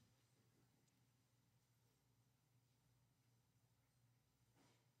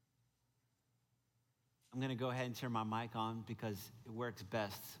I'm going to go ahead and turn my mic on because it works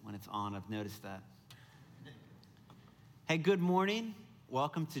best when it's on. I've noticed that. Hey, good morning.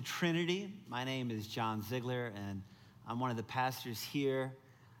 Welcome to Trinity. My name is John Ziegler, and I'm one of the pastors here.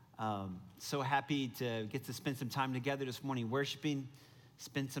 So happy to get to spend some time together this morning worshiping,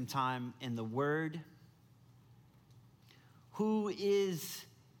 spend some time in the Word. Who is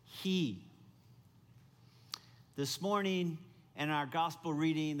He? This morning, in our gospel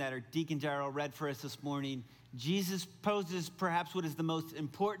reading that our Deacon Darrell read for us this morning, Jesus poses perhaps what is the most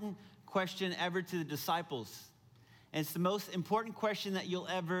important question ever to the disciples. And it's the most important question that you'll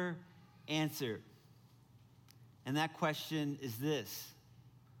ever answer. And that question is this: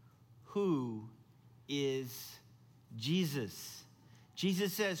 who is Jesus?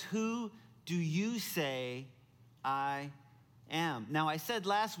 Jesus says, "Who do you say I am?" Now, I said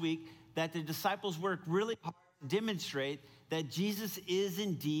last week that the disciples worked really hard to demonstrate that Jesus is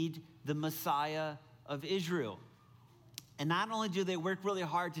indeed the Messiah of Israel. And not only do they work really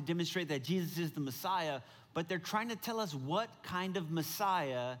hard to demonstrate that Jesus is the Messiah, but they're trying to tell us what kind of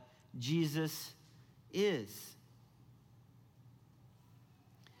Messiah Jesus is.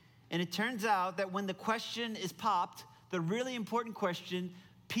 And it turns out that when the question is popped, the really important question,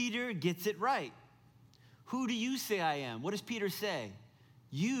 Peter gets it right. Who do you say I am? What does Peter say?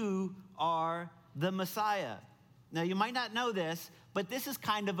 You are the Messiah. Now, you might not know this, but this is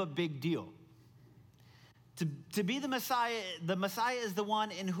kind of a big deal. To be the Messiah is the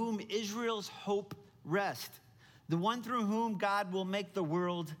one in whom Israel's hope rests, the one through whom God will make the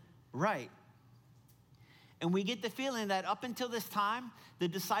world right. And we get the feeling that up until this time, the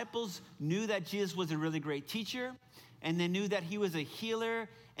disciples knew that Jesus was a really great teacher, and they knew that he was a healer,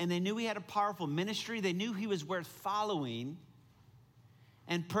 and they knew he had a powerful ministry. They knew he was worth following.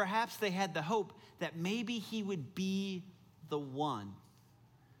 And perhaps they had the hope that maybe he would be the one.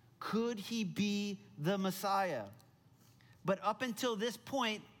 Could he be the Messiah? But up until this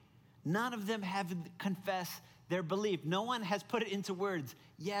point, none of them have confessed their belief. No one has put it into words.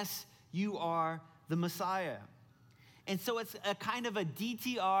 Yes, you are the Messiah. And so it's a kind of a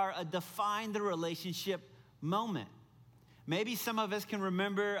DTR, a define the relationship moment. Maybe some of us can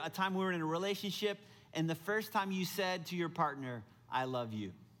remember a time we were in a relationship and the first time you said to your partner, "I love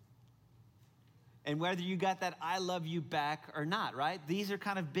you." And whether you got that "I love you" back or not, right? These are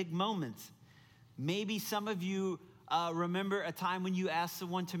kind of big moments. Maybe some of you remember a time when you asked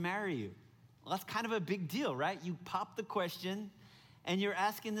someone to marry you. Well, that's kind of a big deal, right? You pop the question and you're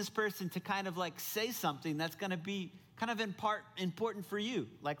asking this person to kind of like say something that's going to be kind of in part important for you,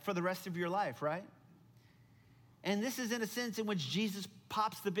 like for the rest of your life, right? And this is in a sense in which Jesus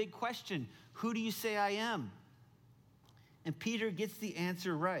pops the big question: who do you say I am? And Peter gets the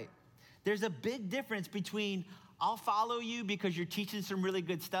answer right. There's a big difference between I'll follow you because you're teaching some really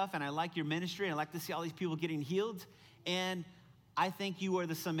good stuff and I like your ministry and I like to see all these people getting healed, and I think you are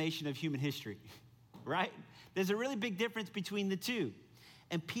the summation of human history, right? There's a really big difference between the two.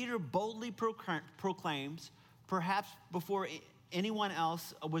 And Peter boldly proclaims, perhaps before anyone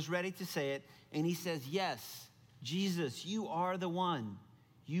else was ready to say it, and he says, "Yes, Jesus, you are the one.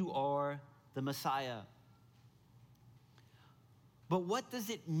 You are the Messiah." But what does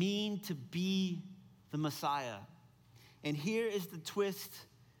it mean to be the Messiah? And here is the twist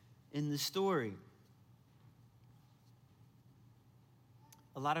in the story.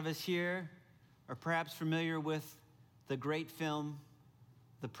 A lot of us here are perhaps familiar with the great film,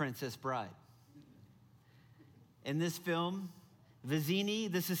 The Princess Bride. In this film, Vizzini,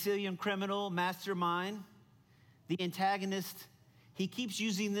 the Sicilian criminal mastermind, the antagonist, he keeps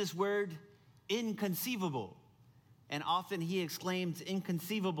using this word inconceivable. And often he exclaims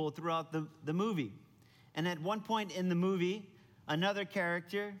inconceivable throughout the movie. And at one point in the movie, another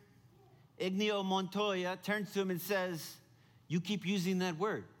character, Inigo Montoya, turns to him and says, "You keep using that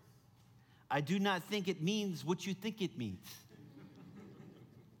word. I do not think it means what you think it means."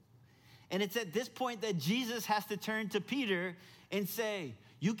 And it's at this point that Jesus has to turn to Peter and say,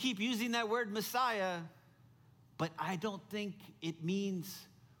 "You keep using that word Messiah, but I don't think it means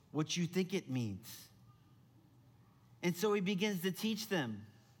what you think it means." And so he begins to teach them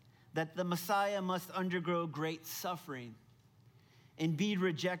that the Messiah must undergo great suffering and be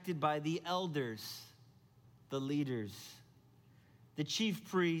rejected by the elders, the leaders, the chief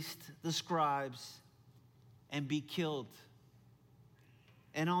priests, the scribes, and be killed.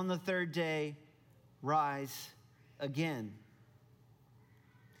 And on the third day, rise again.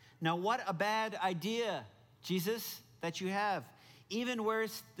 Now, what a bad idea, Jesus, that you have. Even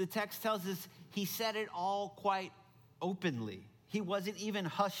worse, the text tells us he said it all quite openly. He wasn't even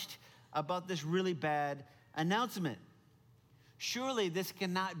hushed about this really bad announcement. Surely this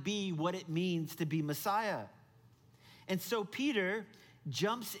cannot be what it means to be Messiah. And so Peter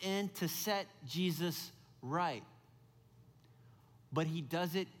jumps in to set Jesus right. But he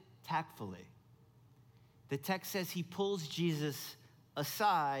does it tactfully. The text says he pulls Jesus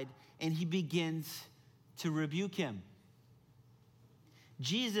aside and he begins to rebuke him.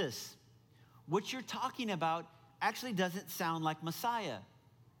 Jesus, what you're talking about actually doesn't sound like Messiah.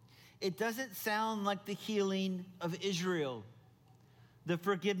 It doesn't sound like the healing of Israel, the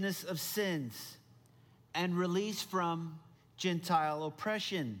forgiveness of sins, and release from Gentile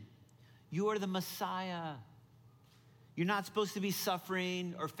oppression. You are the Messiah. You're not supposed to be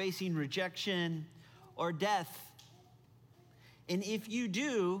suffering or facing rejection or death. And if you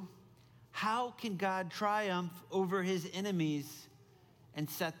do, how can God triumph over his enemies and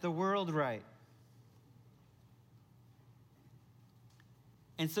set the world right?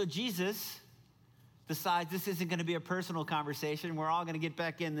 And so Jesus decides this isn't going to be a personal conversation. We're all going to get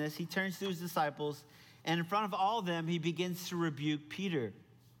back in this. He turns to his disciples, and in front of all of them, he begins to rebuke Peter.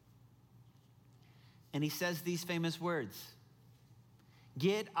 And he says these famous words,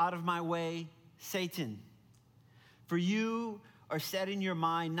 "Get out of my way, Satan, for you are setting your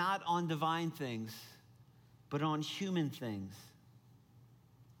mind not on divine things, but on human things."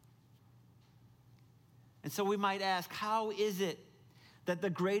 And so we might ask, how is it that the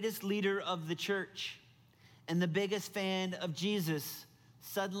greatest leader of the church and the biggest fan of Jesus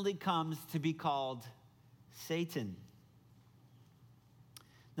suddenly comes to be called Satan?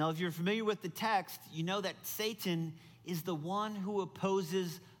 Now, if you're familiar with the text, you know that Satan is the one who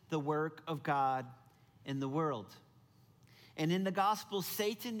opposes the work of God in the world. And in the gospel,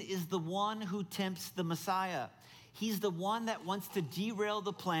 Satan is the one who tempts the Messiah. He's the one that wants to derail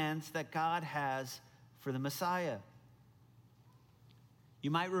the plans that God has for the Messiah. You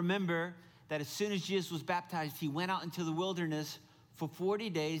might remember that as soon as Jesus was baptized, he went out into the wilderness for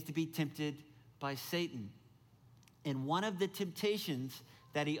 40 days to be tempted by Satan. And one of the temptations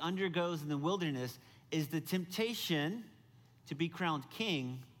that he undergoes in the wilderness is the temptation to be crowned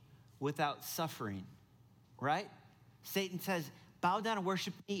king without suffering, right? Satan says, bow down and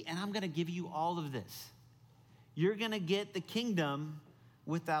worship me, and I'm going to give you all of this. You're going to get the kingdom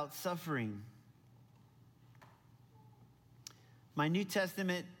without suffering. My New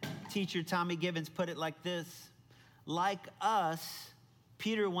Testament teacher, Tommy Gibbons, put it like this: like us,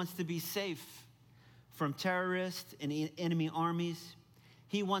 Peter wants to be safe from terrorists and enemy armies.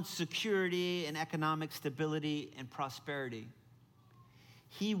 He wants security and economic stability and prosperity.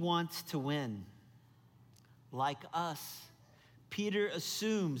 He wants to win. Like us, Peter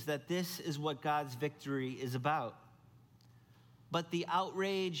assumes that this is what God's victory is about. But the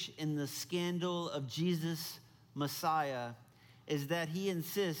outrage and the scandal of Jesus, Messiah, is that he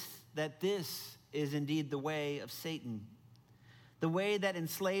insists that this is indeed the way of Satan, the way that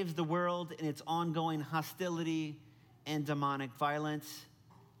enslaves the world in its ongoing hostility and demonic violence,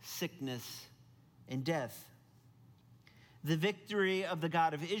 sickness, and death. The victory of the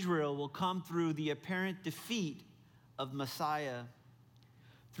God of Israel will come through the apparent defeat of Messiah,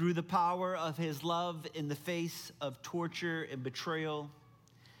 through the power of his love in the face of torture and betrayal,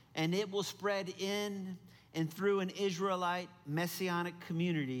 and it will spread in and through an Israelite messianic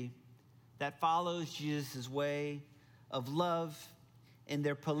community that follows Jesus' way of love in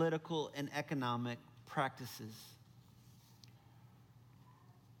their political and economic practices.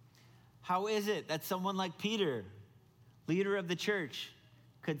 How is it that someone like Peter, leader of the church,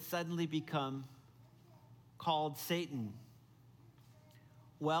 could suddenly become called Satan?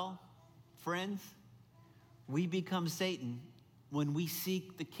 Well, friends, we become Satan when we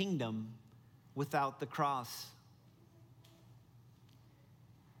seek the kingdom without the cross.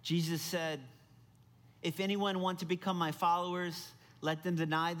 Jesus said, "If anyone wants to become my followers, let them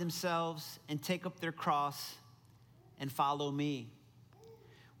deny themselves and take up their cross and follow me."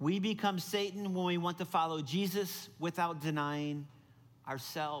 We become Satan when we want to follow Jesus without denying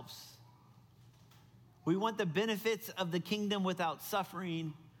ourselves. We want the benefits of the kingdom without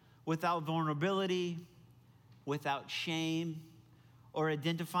suffering, without vulnerability, without shame, or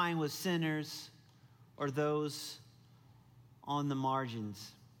identifying with sinners or those on the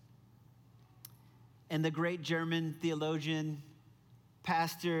margins. And the great German theologian,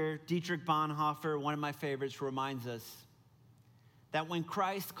 Pastor Dietrich Bonhoeffer, one of my favorites, reminds us that when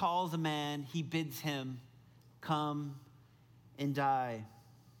Christ calls a man, he bids him come and die.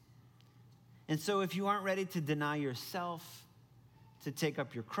 And so if you aren't ready to deny yourself, to take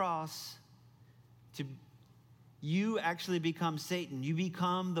up your cross, you actually become Satan. You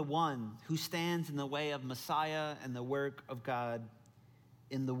become the one who stands in the way of Messiah and the work of God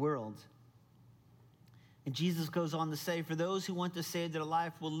in the world. And Jesus goes on to say, for those who want to save their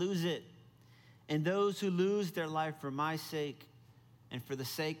life will lose it. And those who lose their life for my sake and for the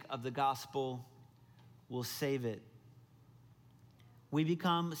sake of the gospel will save it. We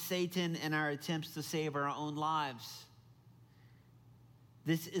become Satan in our attempts to save our own lives.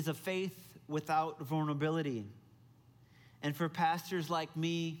 This is a faith without vulnerability. And for pastors like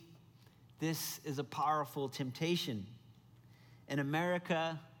me, this is a powerful temptation. In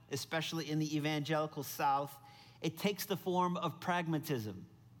America, especially in the evangelical South, it takes the form of pragmatism.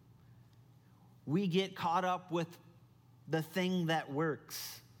 We get caught up with the thing that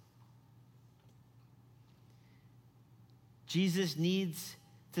works. Jesus needs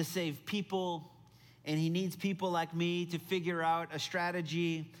to save people, and he needs people like me to figure out a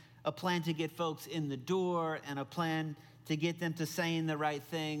strategy, a plan to get folks in the door, and a plan to get them to saying the right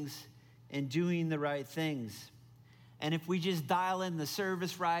things and doing the right things. And if we just dial in the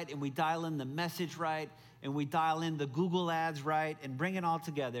service right, and we dial in the message right, and we dial in the Google ads right, and bring it all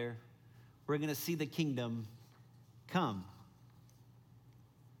together, we're going to see the kingdom come.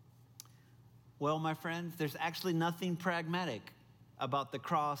 Well, my friends, there's actually nothing pragmatic about the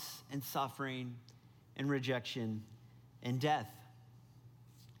cross and suffering and rejection and death.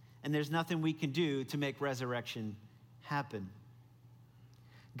 And there's nothing we can do to make resurrection happen.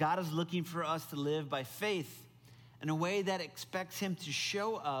 God is looking for us to live by faith in a way that expects him to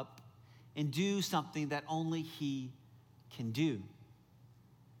show up and do something that only he can do.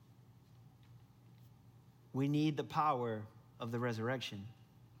 We need the power of the resurrection.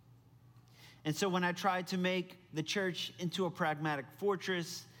 And so when I try to make the church into a pragmatic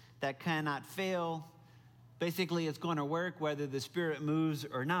fortress that cannot fail, basically it's going to work whether the Spirit moves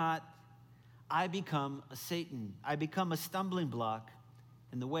or not, I become a Satan. I become a stumbling block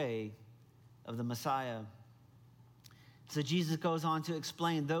in the way of the Messiah. So Jesus goes on to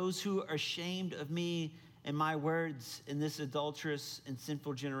explain, those who are ashamed of me and my words in this adulterous and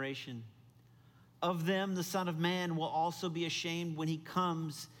sinful generation, of them the Son of Man will also be ashamed when he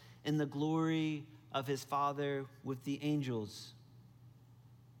comes in the glory of his Father with the angels.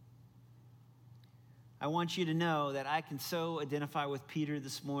 I want you to know that I can so identify with Peter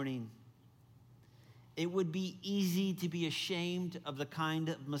this morning. It would be easy to be ashamed of the kind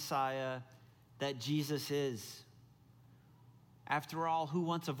of Messiah that Jesus is. After all, who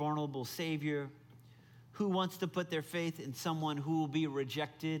wants a vulnerable Savior? Who wants to put their faith in someone who will be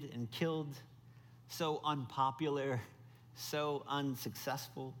rejected and killed? So unpopular, so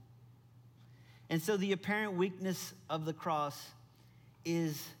unsuccessful. And so the apparent weakness of the cross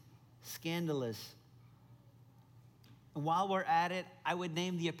is scandalous. And while we're at it, I would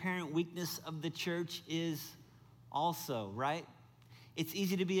name the apparent weakness of the church is also, right? It's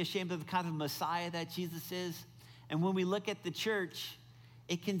easy to be ashamed of the kind of Messiah that Jesus is. And when we look at the church,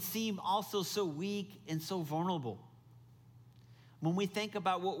 it can seem also so weak and so vulnerable. When we think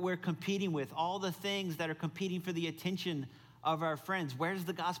about what we're competing with, all the things that are competing for the attention of our friends, where does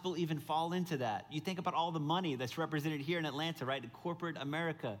the gospel even fall into that? You think about all the money that's represented here in Atlanta, right? In corporate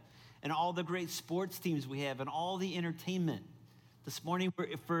America, and all the great sports teams we have, and all the entertainment. This morning,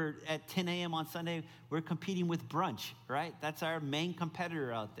 at 10 a.m. on Sunday, we're competing with brunch, right? That's our main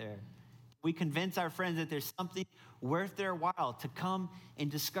competitor out there. We convince our friends that there's something worth their while to come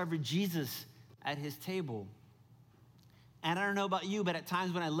and discover Jesus at his table. And I don't know about you, but at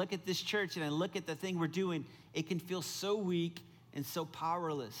times when I look at this church and I look at the thing we're doing, it can feel so weak and so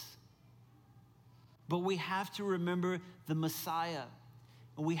powerless. But we have to remember the Messiah,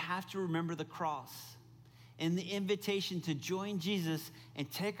 and we have to remember the cross and the invitation to join Jesus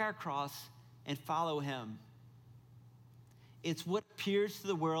and take our cross and follow him. It's what appears to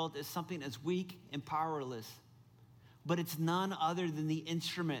the world as something as weak and powerless, but it's none other than the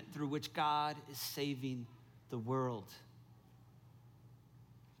instrument through which God is saving the world.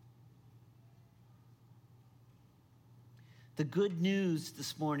 The good news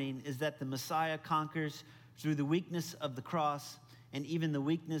this morning is that the Messiah conquers through the weakness of the cross and even the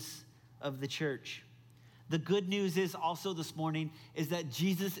weakness of the church. The good news is also this morning is that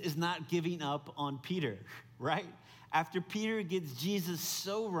Jesus is not giving up on Peter, right? After Peter gets Jesus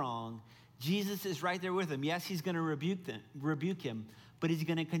so wrong, Jesus is right there with him. Yes, he's going to rebuke him, but he's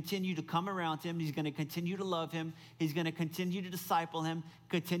going to continue to come around him. He's going to continue to love him. He's going to continue to disciple him,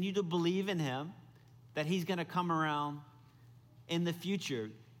 continue to believe in him, that he's going to come around in the future.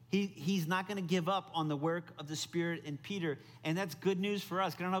 He's not going to give up on the work of the Spirit in Peter, and that's good news for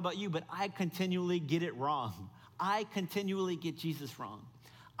us. I don't know about you, but I continually get it wrong. I continually get Jesus wrong.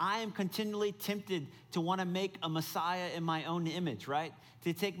 I am continually tempted to want to make a Messiah in my own image, right?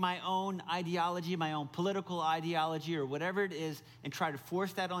 To take my own ideology, my own political ideology, or whatever it is, and try to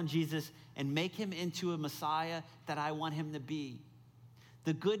force that on Jesus and make him into a Messiah that I want him to be.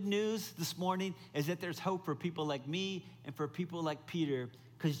 The good news this morning is that there's hope for people like me and for people like Peter,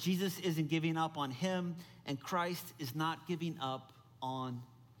 because Jesus isn't giving up on him, and Christ is not giving up on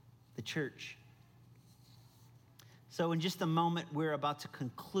the church. So in just a moment, we're about to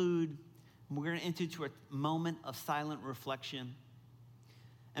conclude. We're going to enter into a moment of silent reflection.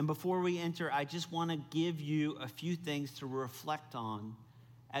 And before we enter, I just want to give you a few things to reflect on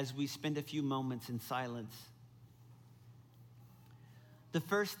as we spend a few moments in silence. The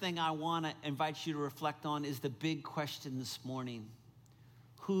first thing I want to invite you to reflect on is the big question this morning.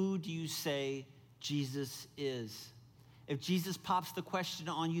 Who do you say Jesus is? If Jesus pops the question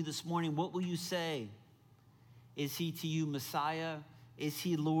on you this morning, what will you say? Is he to you Messiah? Is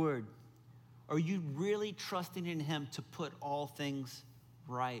he Lord? Are you really trusting in him to put all things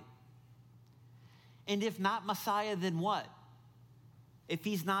right? And if not Messiah, then what? If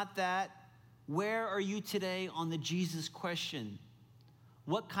he's not that, where are you today on the Jesus question?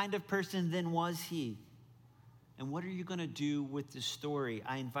 What kind of person then was he? And what are you going to do with this story?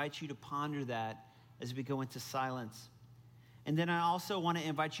 I invite you to ponder that as we go into silence. And then I also want to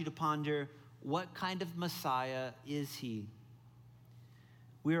invite you to ponder, what kind of Messiah is he?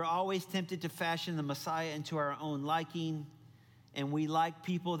 We are always tempted to fashion the Messiah into our own liking, and we like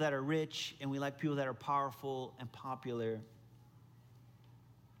people that are rich, and we like people that are powerful and popular.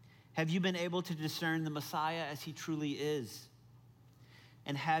 Have you been able to discern the Messiah as he truly is?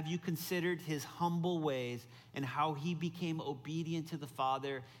 And have you considered his humble ways and how he became obedient to the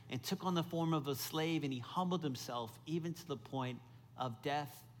Father and took on the form of a slave, and he humbled himself even to the point of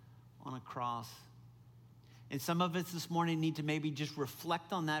death on a cross? And some of us this morning need to maybe just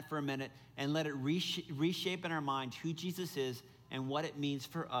reflect on that for a minute and let it reshape in our mind who Jesus is and what it means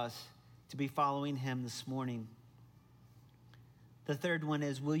for us to be following him this morning. The third one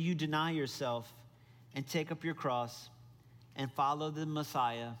is, will you deny yourself and take up your cross and follow the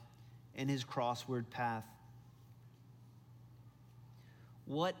Messiah in his crossword path?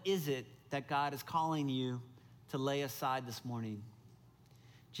 What is it that God is calling you to lay aside this morning?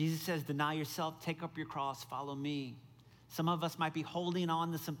 Jesus says, deny yourself, take up your cross, follow me. Some of us might be holding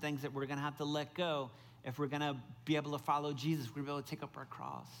on to some things that we're going to have to let go if we're going to be able to follow Jesus. We're going to be able to take up our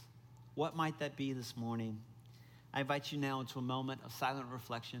cross. What might that be this morning? I invite you now into a moment of silent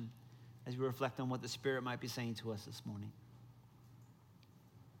reflection as we reflect on what the Spirit might be saying to us this morning.